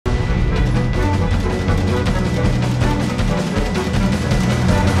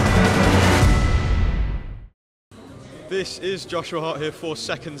This is Joshua Hart here for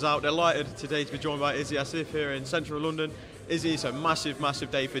Seconds Out. Delighted today to be joined by Izzy Asif here in central London. Izzy, it's a massive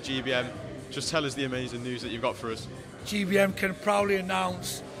day for GBM. Just tell us the amazing news that you've got for us. GBM can proudly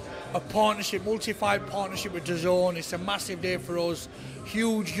announce a partnership, multi-fight partnership with DAZN. It's a massive day for us.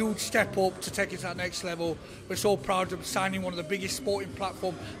 Huge step up to take it to that next level. We're so proud to be signing one of the biggest sporting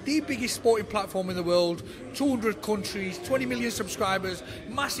platform, the biggest sporting platform in the world. 200 countries, 20 million subscribers,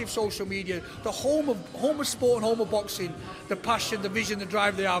 massive social media. The home of sport and home of boxing. The passion, the vision, the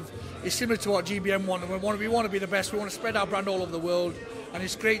drive they have is similar to what GBM want. And we want to be the best. We want to spread our brand all over the world. And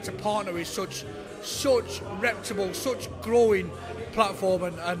it's great to partner with such reputable, such growing platform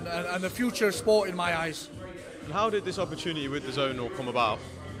and the future of sport in my eyes. And how did this opportunity with DAZN all come about?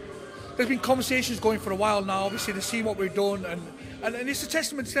 There's been conversations going for a while now. Obviously, they see what we've done, and it's a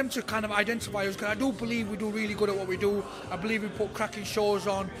testament to them to kind of identify us, because I do believe we do really good at what we do. I believe we put cracking shows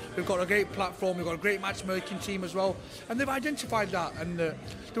on. We've got a great platform. We've got a great matchmaking team as well, and they've identified that. And there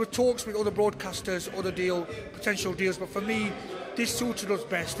were talks with other broadcasters, other potential deals, but for me, this suited us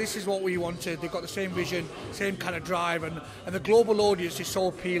best. This is what we wanted. They've got the same vision, same kind of drive, and the global audience is so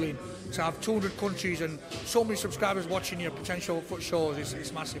appealing. To have 200 countries and so many subscribers watching your potential foot shows,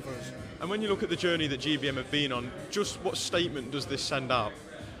 it's massive for us. And when you look at the journey that GBM have been on, just what statement does this send out?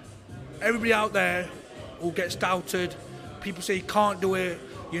 Everybody out there who gets doubted, people say you can't do it,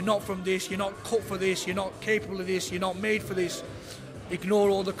 you're not from this, you're not cut for this, you're not capable of this, you're not made for this, ignore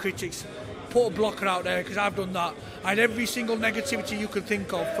all the critics. Put a blocker out there, because I've done that. I had every single negativity you could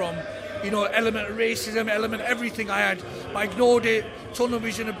think of, from element of racism, element everything I had. I ignored it, tunnel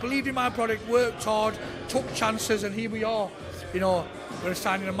vision, and believed in my product, worked hard, took chances, and here we are. We're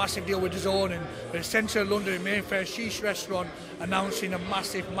signing a massive deal with DAZN, and we're in central London in Mayfair Sheesh restaurant, announcing a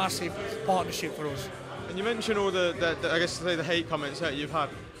massive partnership for us. And you mentioned all the hate comments that you've had.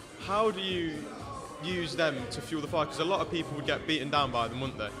 How do you use them to fuel the fire? Because a lot of people would get beaten down by them,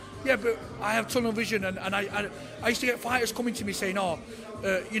 wouldn't they? Yeah, but I have tunnel vision, and I used to get fighters coming to me saying,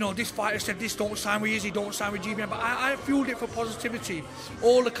 this fighter said this, don't sign with Izzy, don't sign with GBM. But I fueled it for positivity.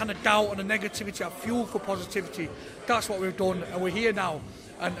 All the kind of doubt and the negativity, I fueled for positivity. That's what we've done, and we're here now.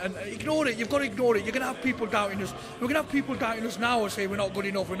 And ignore it, you've got to ignore it. You're going to have people doubting us. We're going to have people doubting us now and say we're not good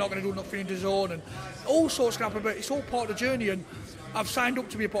enough, we're not going to do nothing in DAZN, and all sorts can happen, but it's all part of the journey. And I've signed up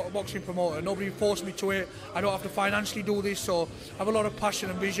to be a boxing promoter. Nobody forced me to it. I don't have to financially do this, so I have a lot of passion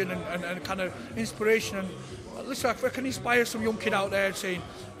and vision and kind of inspiration. And listen, if I can inspire some young kid out there saying,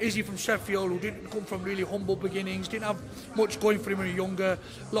 Izzy from Sheffield, who didn't come from really humble beginnings, didn't have much going for him when he was younger.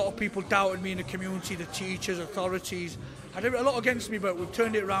 A lot of people doubted me in the community, the teachers, authorities. I had a lot against me, but we've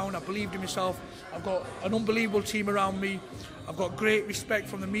turned it around. I believed in myself. I've got an unbelievable team around me. I've got great respect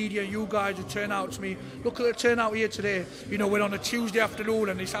from the media, you guys who turn out to me. Look at the turnout here today. We're on a Tuesday afternoon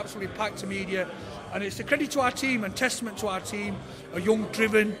and it's absolutely packed to media. And it's a credit to our team and testament to our team, a young,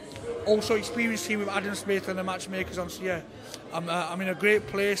 driven, also experienced team with Adam Smith and the matchmakers on. So yeah, I'm in a great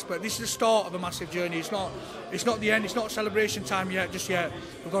place, but this is the start of a massive journey. It's not the end, it's not celebration time just yet.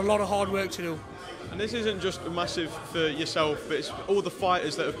 We've got a lot of hard work to do. And this isn't just massive for yourself, but it's all the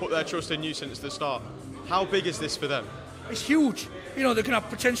fighters that have put their trust in you since the start. How big is this for them? It's huge. They're going to have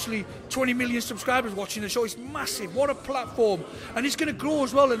potentially 20 million subscribers watching the show. It's massive. What a platform. And it's going to grow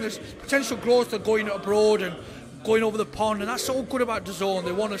as well. And there's potential growth of going abroad and going over the pond. And that's so good about DAZN.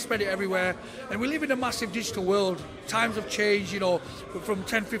 They want to spread it everywhere. And we live in a massive digital world. Times have changed, from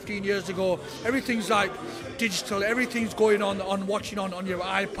 10, 15 years ago. Everything's like digital. Everything's going on watching on your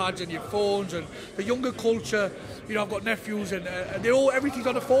iPads and your phones. And the younger culture, I've got nephews and everything's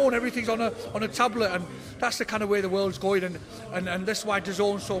on a phone, everything's on a tablet, and that's the kind of way the world's going, and that's why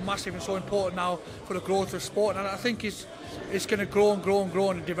DAZN's so massive and so important now for the growth of sport. And I think it's going to grow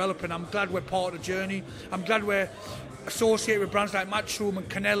and develop, and I'm glad we're part of the journey. I'm glad we're associated with brands like Matchroom and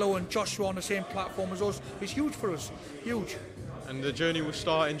Canelo and Joshua on the same platform as us. It's huge for us, huge. And the journey will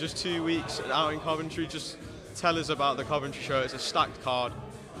start in just 2 weeks out in Coventry. Just tell us about the Coventry show. It's a stacked card.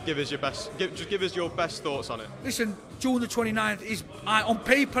 Give us your best thoughts on it. Listen, June the 29th is on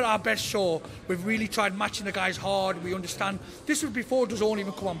paper our best show. We've really tried matching the guys hard. We understand this was before DAZN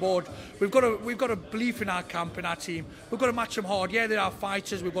even come on board. We've got a belief in our camp, in our team. We've got to match them hard. Yeah, they are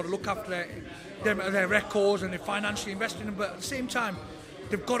fighters. We've got to look after their records and they financially invest in them. But at the same time,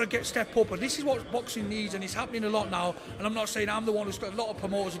 they've got to step up, and this is what boxing needs, and it's happening a lot now. And I'm not saying I'm the one who's got a lot of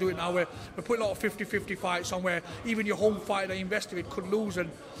promoters who do it now, where we're putting a lot of 50-50 fights on, where even your home fighter that you invested in could lose. And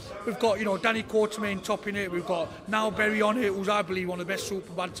we've got Danny Quartermain topping it. We've got now Berry on it, who's I believe one of the best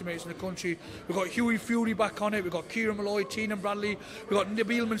super bantamweights in the country. We've got Hughie Fury back on it. We've got Kieran Malloy, Teenan Bradley. We've got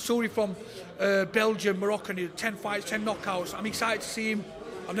Nabil Mansouri from Belgium, Morocco. 10 fights, 10 knockouts. I'm excited to see him.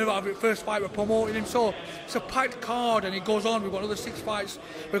 I've never had a first fight, we're promoting him, so it's a packed card, and it goes on. We've got another 6 fights.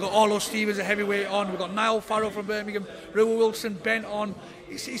 We've got Arlo Stevens, a heavyweight, on. We've got Niall Farrell from Birmingham, River Wilson, Ben on.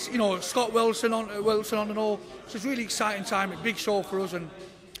 It's you know, Scott Wilson on and all. So it's a really exciting time, a big show for us, and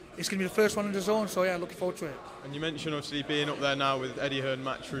it's going to be the first one in DAZN, so yeah, looking forward to it. And you mentioned obviously being up there now with Eddie Hearn,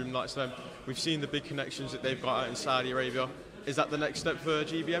 Matchroom, like them. We've seen the big connections that they've got out in Saudi Arabia. Is that the next step for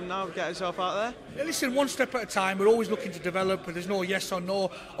GBM now, get yourself out there? Yeah, listen, one step at a time. We're always looking to develop, and there's no yes or no.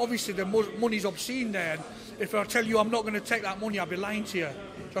 Obviously, the money's obscene there. And if I tell you I'm not going to take that money, I'll be lying to you.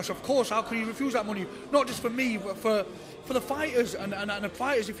 Josh, of course, how can you refuse that money? Not just for me, but for the fighters. And the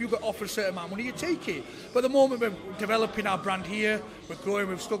fighters, if you get offered a certain amount of money, you take it. But at the moment, we're developing our brand here. We're growing.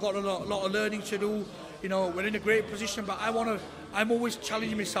 We've still got a lot of learning to do. You know, we're in a great position, but I'm always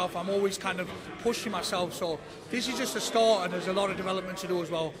challenging myself. I'm always kind of pushing myself. So this is just a start, and there's a lot of development to do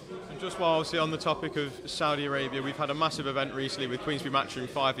as well. And just while obviously on the topic of Saudi Arabia, we've had a massive event recently with Queensbury Matchroom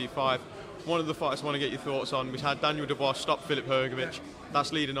 5v5. One of the fights I want to get your thoughts on, we've had Daniel Dubois stop Filip Hrgovic.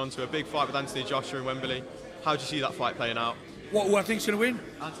 That's leading on to a big fight with Anthony Joshua in Wembley. How do you see that fight playing out? Who I think's going to win?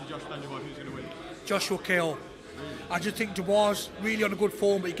 Anthony Joshua, Daniel Dubois, who's going to win? Joshua KO. I just think Dubois really on a good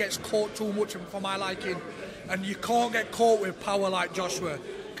form, but he gets caught too much for my liking. And you can't get caught with power like Joshua,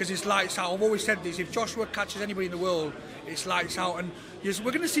 because it's lights out. I've always said this, if Joshua catches anybody in the world, it's lights out. And yes,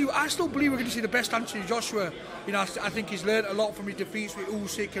 we're going to see, I still believe we're going to see the best Anthony Joshua. You know, I think he's learned a lot from his defeats with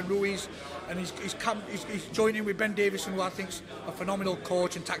Usyk and Ruiz, and he's joining with Ben Davison, who I think's a phenomenal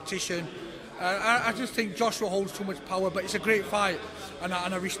coach and tactician. I just think Joshua holds too much power, but it's a great fight, and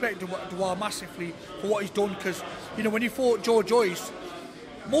I respect Dubois massively for what he's done, because, you know, when he fought Joe Joyce,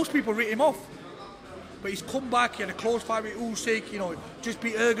 most people write him off. But he's come back, he had a close fight with Usyk, you know, just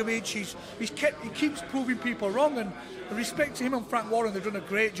beat Hrgovic. He keeps proving people wrong, and respect to him and Frank Warren, they've done a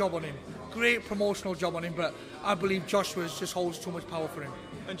great job on him. Great promotional job on him, but I believe Joshua just holds too much power for him.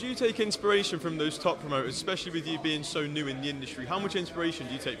 And do you take inspiration from those top promoters, especially with you being so new in the industry? How much inspiration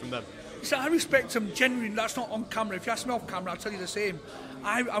do you take from them? So I respect them genuinely, that's not on camera. If you ask me off camera, I'll tell you the same.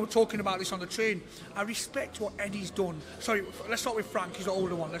 I was talking about this on the train. I respect what Eddie's done. Sorry, let's start with Frank, he's the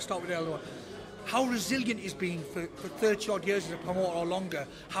older one. Let's start with the elder one. How resilient he's been for 30 odd years as a promoter or longer,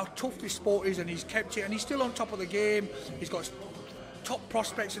 how tough this sport is, and he's kept it, and he's still on top of the game. He's got top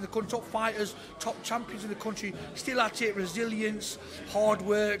prospects in the country, top fighters, top champions in the country, still at it, resilience, hard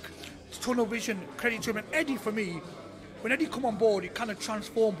work, tunnel vision, credit to him. And Eddie, for me, when Eddie come on board, he kind of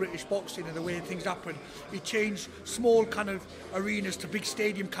transformed British boxing in the way things happen. He changed small kind of arenas to big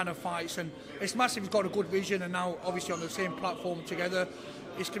stadium kind of fights, and it's massive. He's got a good vision, and now obviously on the same platform together,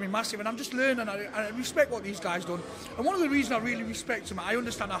 it's going to be massive. And I'm just learning, I respect what these guys done. And one of the reasons I really respect them, I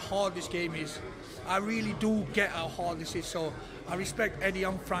understand how hard this game is. I really do get how hard this is. So I respect Eddie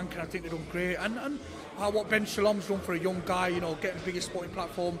and Frank, and I think they've done great. And what Ben Shalom's done for a young guy, you know, getting the biggest sporting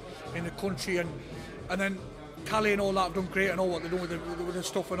platform in the country, and then Callie and all that have done great, and all what they're doing with the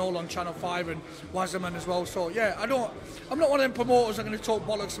stuff and all on Channel 5 and Wasserman as well. So yeah, I'm not one of them promoters that are going to talk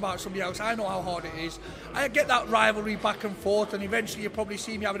bollocks about somebody else. I know how hard it is. I get that rivalry back and forth, and eventually you'll probably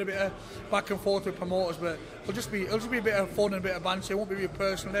see me having a bit of back and forth with promoters, but it'll just be a bit of fun and a bit of banter. It won't be real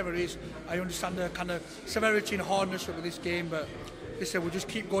personal, never is. I understand the kind of severity and hardness of this game, but listen, we'll just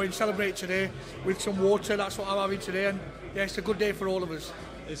keep going, celebrate today with some water. That's what I'm having today, and yeah, it's a good day for all of us.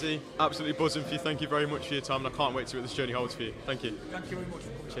 Izzy, absolutely buzzing for you. Thank you very much for your time, and I can't wait to see what this journey holds for you. Thank you. Thank you very much.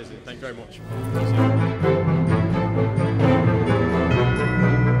 Cheers, Izzy. Thank you very much.